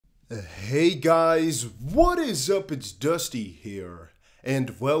Hey guys, what is up? It's Dusty here,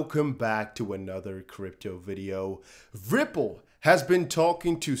 and welcome back to another crypto video. Ripple has been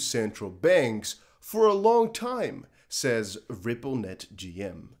talking to central banks for a long time, says RippleNet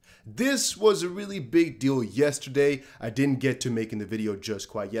GM. This was a really big deal yesterday. I didn't get to making the video just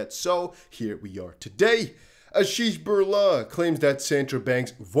quite yet, so here we are today. Ashish Birla claims that central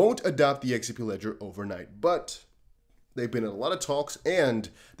banks won't adopt the XRP ledger overnight, but they've been in a lot of talks, and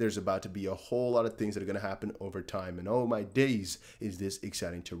there's about to be a whole lot of things that are going to happen over time. And oh my days, is this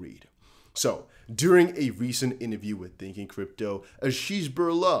exciting to read. So, during a recent interview with Thinking Crypto, Ashish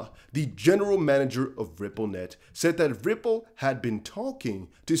Birla, the general manager of RippleNet, said that Ripple had been talking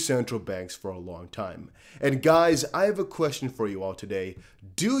to central banks for a long time. And guys, I have a question for you all today.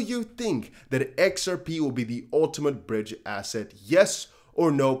 Do you think that XRP will be the ultimate bridge asset? Yes or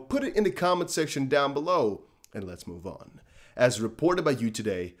no? Put it in the comment section down below. And let's move on. As reported by You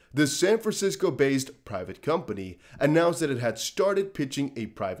Today, the San Francisco-based private company announced that it had started pitching a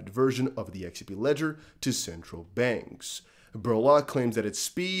private version of the XRP ledger to central banks. Birla claims that its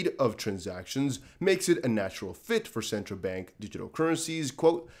speed of transactions makes it a natural fit for central bank digital currencies.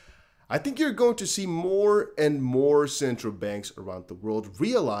 Quote, I think you're going to see more and more central banks around the world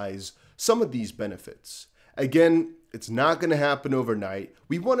realize some of these benefits. Again, it's not going to happen overnight.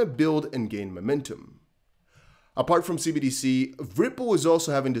 We want to build and gain momentum. Apart from CBDC, Ripple is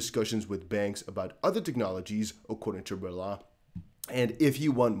also having discussions with banks about other technologies, according to Birla. And if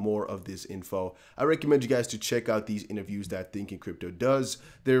you want more of this info, I recommend you guys to check out these interviews that Thinking Crypto does.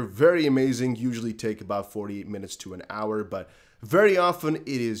 They're very amazing, usually take about 48 minutes to an hour, but very often it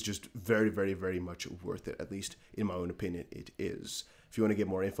is just very much worth it. At least in my own opinion, it is. If you want to get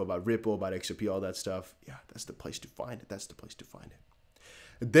more info about Ripple, about XRP, all that stuff, yeah, that's the place to find it. That's the place to find it.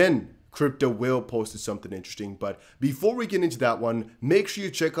 Then Crypto Will posted something interesting, but before we get into that one, make sure you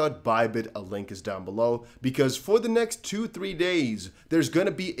check out Bybit. A link is down below, because for the next 2-3 days, there's going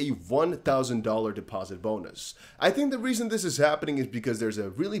to be a $1,000 deposit bonus. I think the reason this is happening is because there's a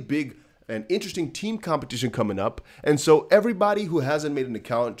really big and interesting team competition coming up, and so everybody who hasn't made an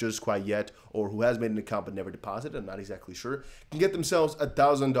account just quite yet, or who has made an account but never deposited, I'm not exactly sure, can get themselves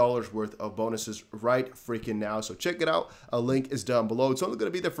 $1,000 worth of bonuses right freaking now. So check it out. A link is down below. It's only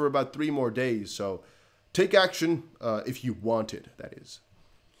going to be there for about 3 more days, so take action if you want it, that is.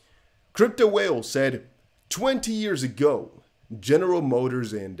 Crypto Whale said, 20 years ago, General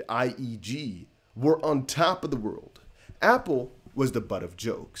Motors and IEG were on top of the world. Apple was the butt of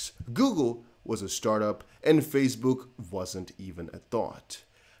jokes. Google was a startup, and Facebook wasn't even a thought.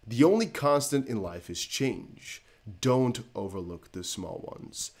 The only constant in life is change. Don't overlook the small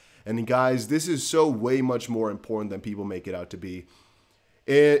ones. And guys, this is so way much more important than people make it out to be.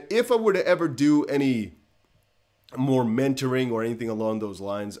 And if I were to ever do any more mentoring or anything along those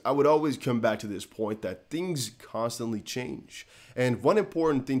lines, I would always come back to this point that things constantly change. And one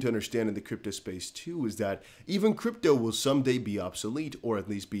important thing to understand in the crypto space too is that even crypto will someday be obsolete, or at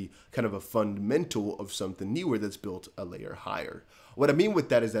least be kind of a fundamental of something newer that's built a layer higher. What I mean with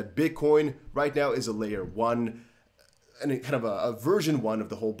that is that Bitcoin right now is a layer 1 and kind of a version 1 of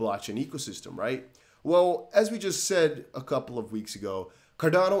the whole blockchain ecosystem, right? Well, as we just said a couple of weeks ago,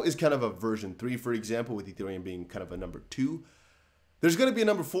 Cardano is kind of a version 3, for example, with Ethereum being kind of a number 2. There's going to be a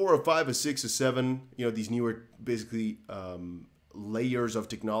number 4 or 5 or 6 or 7, these newer, basically, layers of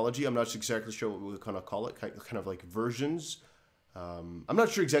technology. I'm not exactly sure what we'll kind of call it, kind of like versions. I'm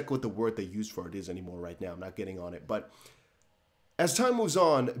not sure exactly what the word they use for it is anymore right now. I'm not getting on it. But as time moves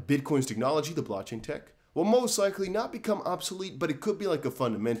on, Bitcoin's technology, the blockchain tech, will most likely not become obsolete, but it could be like a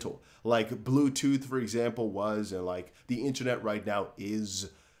fundamental, like Bluetooth, for example, was, and like the internet right now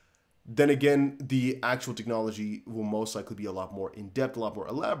is. Then again, the actual technology will most likely be a lot more in-depth, a lot more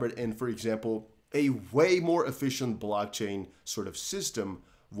elaborate, and for example, a way more efficient blockchain sort of system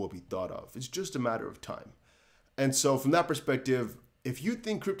will be thought of. It's just a matter of time. And so from that perspective, if you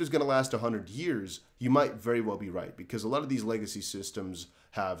think crypto is going to last 100 years, you might very well be right, because a lot of these legacy systems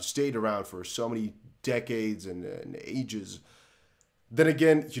have stayed around for so many decades and ages. Then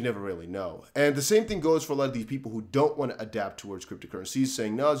again, you never really know. And the same thing goes for a lot of these people who don't want to adapt towards cryptocurrencies,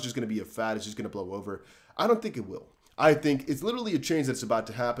 saying, no, it's just going to be a fad, it's just going to blow over. I don't think it will. I think it's literally a change that's about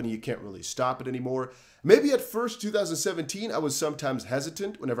to happen, and you can't really stop it anymore. Maybe at first, 2017, I was sometimes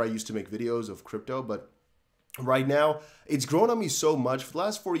hesitant whenever I used to make videos of crypto, but right now, it's grown on me so much. For the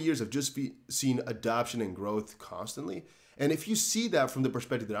last 4 years, I've just seen adoption and growth constantly. And if you see that from the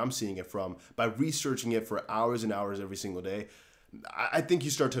perspective that I'm seeing it from, by researching it for hours and hours every single day, I think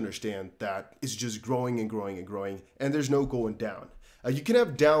you start to understand that it's just growing and growing and growing, and there's no going down. You can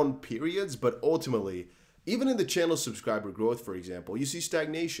have down periods, but ultimately, Even in the channel subscriber growth, for example, you see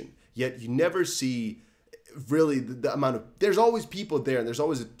stagnation, yet you never see really the amount of, there's always people there, and there's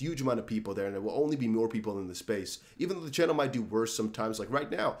always a huge amount of people there, and there will only be more people in the space. Even though the channel might do worse sometimes, like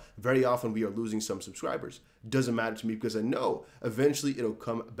right now, very often we are losing some subscribers. Doesn't matter to me because I know eventually it'll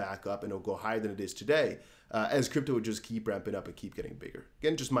come back up and it'll go higher than it is today, as crypto would just keep ramping up and keep getting bigger.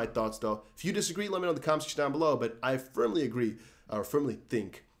 Again, just my thoughts though. If you disagree, let me know in the comment section down below, but I firmly agree, or firmly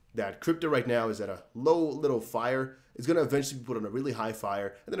think, that crypto right now is at a low little fire. It's going to eventually be put on a really high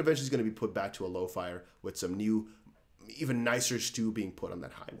fire, and then eventually it's going to be put back to a low fire with some new, even nicer stew being put on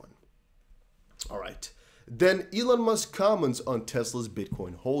that high one. All right. Then Elon Musk comments on Tesla's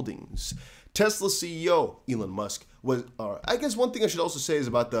Bitcoin holdings. Tesla CEO Elon Musk was, I guess one thing I should also say is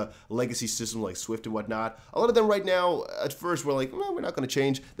about the legacy system like Swift and whatnot. A lot of them right now, at first, were like, well, we're not going to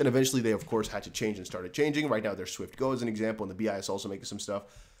change. Then eventually they, of course, had to change and started changing. Right now, there's Swift Go as an example, and the BI is also making some stuff.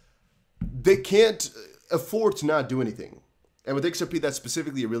 They can't afford to not do anything. And with XRP, that's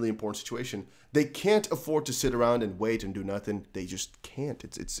specifically a really important situation. They can't afford to sit around and wait and do nothing. They just can't.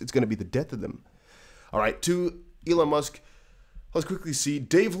 It's going to be the death of them. All right, to Elon Musk, let's quickly see.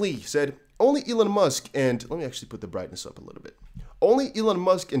 Dave Lee said, only Elon Musk and, let me actually put the brightness up a little bit. Only Elon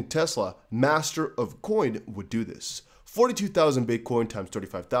Musk and Tesla, master of coin, would do this. 42,000 Bitcoin times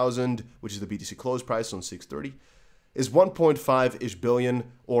 35,000, which is the BTC close price on 6/30. Is 1.5-ish billion,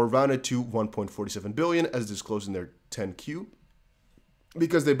 or rounded to 1.47 billion as disclosed in their 10Q,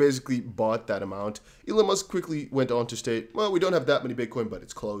 because they basically bought that amount. Elon Musk quickly went on to state, well, we don't have that many Bitcoin, but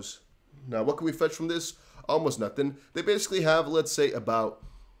it's close. Now, what can we fetch from this? Almost nothing. They basically have, let's say, about,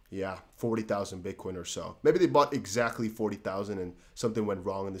 40,000 Bitcoin or so. Maybe they bought exactly 40,000 and something went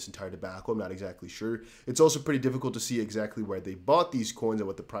wrong in this entire debacle. I'm not exactly sure. It's also pretty difficult to see exactly where they bought these coins and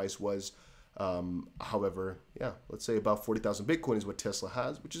what the price was. However, let's say about 40,000 Bitcoin is what Tesla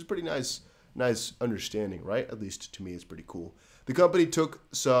has, which is a pretty nice understanding, right? At least to me, it's pretty cool. The company took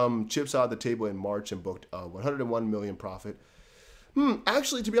some chips out of the table in March and booked a 101 million profit.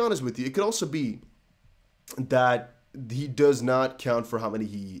 Actually, to be honest with you, it could also be that he does not count for how many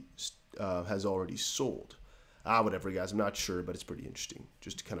he has already sold. Whatever, guys. I'm not sure, but it's pretty interesting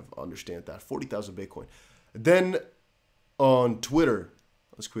just to kind of understand that. 40,000 Bitcoin. Then on Twitter,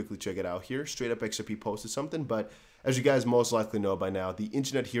 let's quickly check it out here. Straight Up XRP posted something, but as you guys most likely know by now, the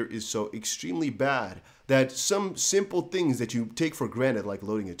internet here is so extremely bad that some simple things that you take for granted, like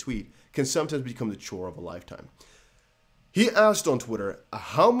loading a tweet, can sometimes become the chore of a lifetime. He asked on Twitter,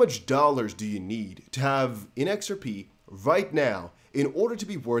 how much dollars do you need to have in XRP right now in order to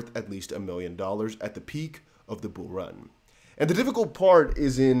be worth at least $1 million at the peak of the bull run? And the difficult part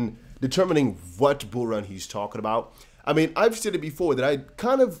is in determining what bull run he's talking about. I mean, I've said it before that I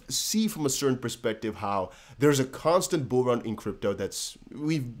kind of see from a certain perspective how there's a constant bull run in crypto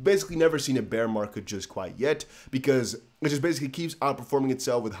we've basically never seen a bear market just quite yet, because it just basically keeps outperforming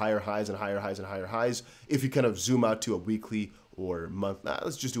itself with higher highs and higher highs and higher highs. If you kind of zoom out to a weekly or month,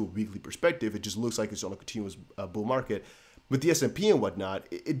 let's just do a weekly perspective, it just looks like it's on a continuous bull market. With the S&P and whatnot,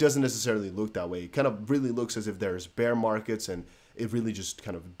 it doesn't necessarily look that way. It kind of really looks as if there's bear markets and it really just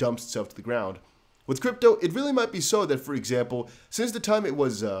kind of dumps itself to the ground. With crypto, it really might be so that, for example, since the time it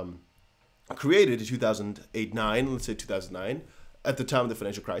was created in 2008-9, let's say 2009, at the time of the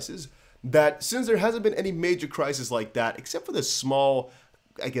financial crisis, that since there hasn't been any major crisis like that, except for the small,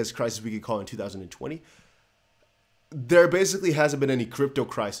 I guess, crisis we could call in 2020, there basically hasn't been any crypto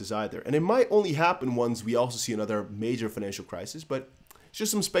crisis either. And it might only happen once we also see another major financial crisis, but it's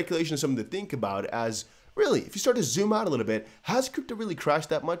just some speculation, something to think about as, really, if you start to zoom out a little bit, has crypto really crashed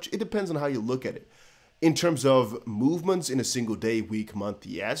that much? It depends on how you look at it. In terms of movements in a single day, week, month,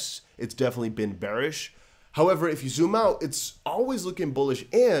 yes, it's definitely been bearish. However, if you zoom out, it's always looking bullish.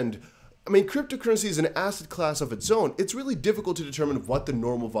 And I mean, cryptocurrency is an asset class of its own. It's really difficult to determine what the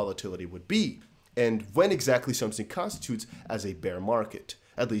normal volatility would be and when exactly something constitutes as a bear market.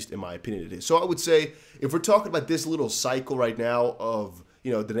 At least in my opinion it is. So I would say, if we're talking about this little cycle right now of,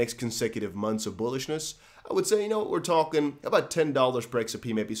 the next consecutive months of bullishness, I would say, we're talking about $10 per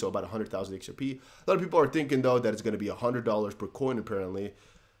XRP, maybe, so about 100,000 XRP. A lot of people are thinking, though, that it's going to be $100 per coin, apparently.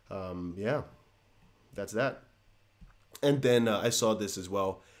 That's that. And then I saw this as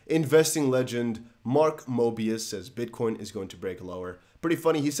well. Investing legend Mark Mobius says Bitcoin is going to break lower. Pretty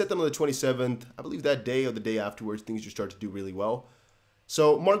funny. He said that on the 27th. I believe that day or the day afterwards, things just start to do really well.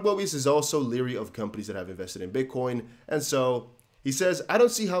 So Mark Mobius is also leery of companies that have invested in Bitcoin. And so he says, I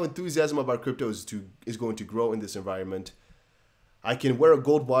don't see how enthusiasm about crypto is going to grow in this environment. I can wear a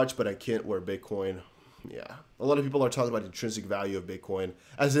gold watch, but I can't wear Bitcoin. Yeah, a lot of people are talking about intrinsic value of Bitcoin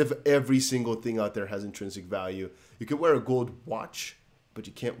as if every single thing out there has intrinsic value. You can wear a gold watch, but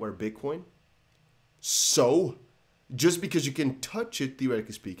you can't wear Bitcoin. So, just because you can touch it,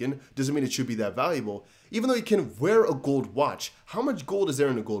 theoretically speaking, doesn't mean it should be that valuable. Even though you can wear a gold watch, how much gold is there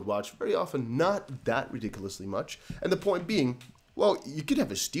in a gold watch? Very often, not that ridiculously much. And the point being, well, you could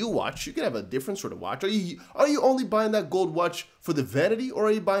have a steel watch. You could have a different sort of watch. Are you only buying that gold watch for the vanity, or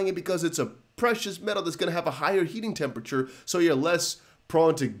are you buying it because it's a precious metal that's going to have a higher heating temperature, so you're less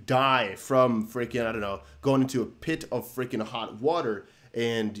prone to die from freaking, I don't know, going into a pit of freaking hot water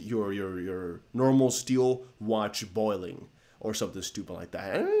and your normal steel watch boiling or something stupid like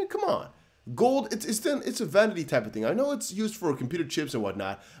that? I mean, come on. Gold, it's a vanity type of thing. I know it's used for computer chips and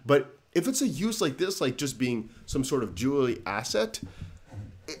whatnot, but if it's a use like this, like just being some sort of jewelry asset,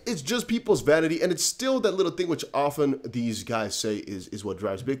 it's just people's vanity, and it's still that little thing which often these guys say is what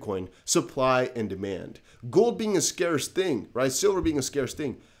drives Bitcoin: supply and demand. Gold being a scarce thing, right? Silver being a scarce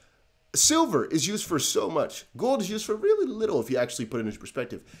thing. Silver is used for so much. Gold is used for really little if you actually put it into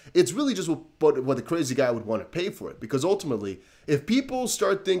perspective. It's really just what the crazy guy would want to pay for it. Because ultimately, if people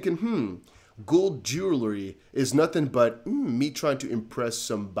start thinking, gold jewelry is nothing but me trying to impress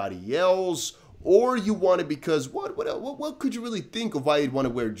somebody else, or you want it because what could you really think of why you'd want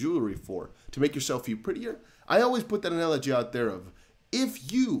to wear jewelry for? To make yourself feel prettier? I always put that analogy out there of,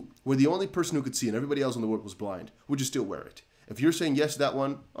 if you were the only person who could see and everybody else in the world was blind, would you still wear it? If you're saying yes to that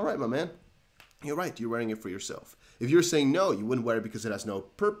one, all right, my man, you're right, you're wearing it for yourself. If you're saying no, you wouldn't wear it because it has no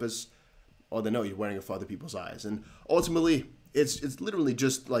purpose, well then no, you're wearing it for other people's eyes. And ultimately, it's literally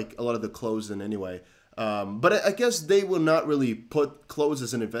just like a lot of the clothes then anyway. But I guess they will not really put clothes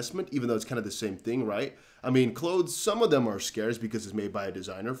as an investment, even though it's kind of the same thing, right? I mean, clothes, some of them are scarce because it's made by a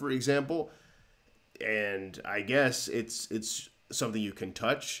designer, for example. And I guess it's something you can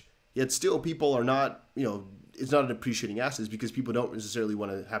touch. Yet still, people are not, it's not an appreciating asset because people don't necessarily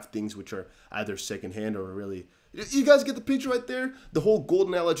want to have things which are either secondhand or really... You guys get the picture right there? The whole gold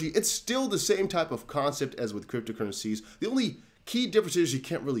analogy, it's still the same type of concept as with cryptocurrencies. The only key difference is you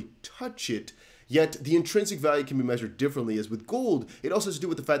can't really touch it, yet the intrinsic value can be measured differently. As with gold, it also has to do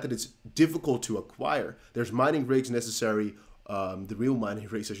with the fact that it's difficult to acquire. There's mining rigs necessary, the real mining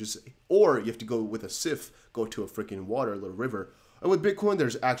rigs, I should say, or you have to go with a sieve, go to a freaking water, a little river. And with Bitcoin,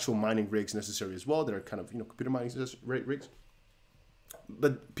 there's actual mining rigs necessary as well. They're kind of, computer mining rigs.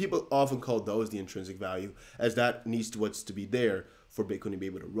 But people often call those the intrinsic value, as that needs to what's to be there for Bitcoin to be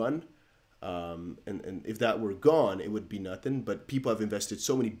able to run. And if that were gone, it would be nothing. But people have invested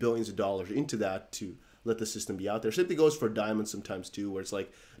so many billions of dollars into that to let the system be out there. Same thing goes for diamonds sometimes too, where it's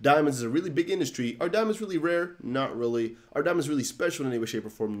like, diamonds is a really big industry. Are diamonds really rare? Not really. Are diamonds really special in any way, shape, or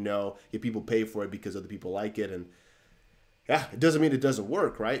form? No. Yet people pay for it because other people like it. And yeah, it doesn't mean it doesn't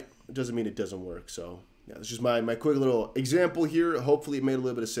work, right? It doesn't mean it doesn't work. So yeah, that's just my quick little example here. Hopefully it made a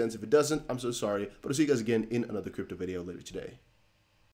little bit of sense. If it doesn't, I'm so sorry. But I'll see you guys again in another crypto video later today.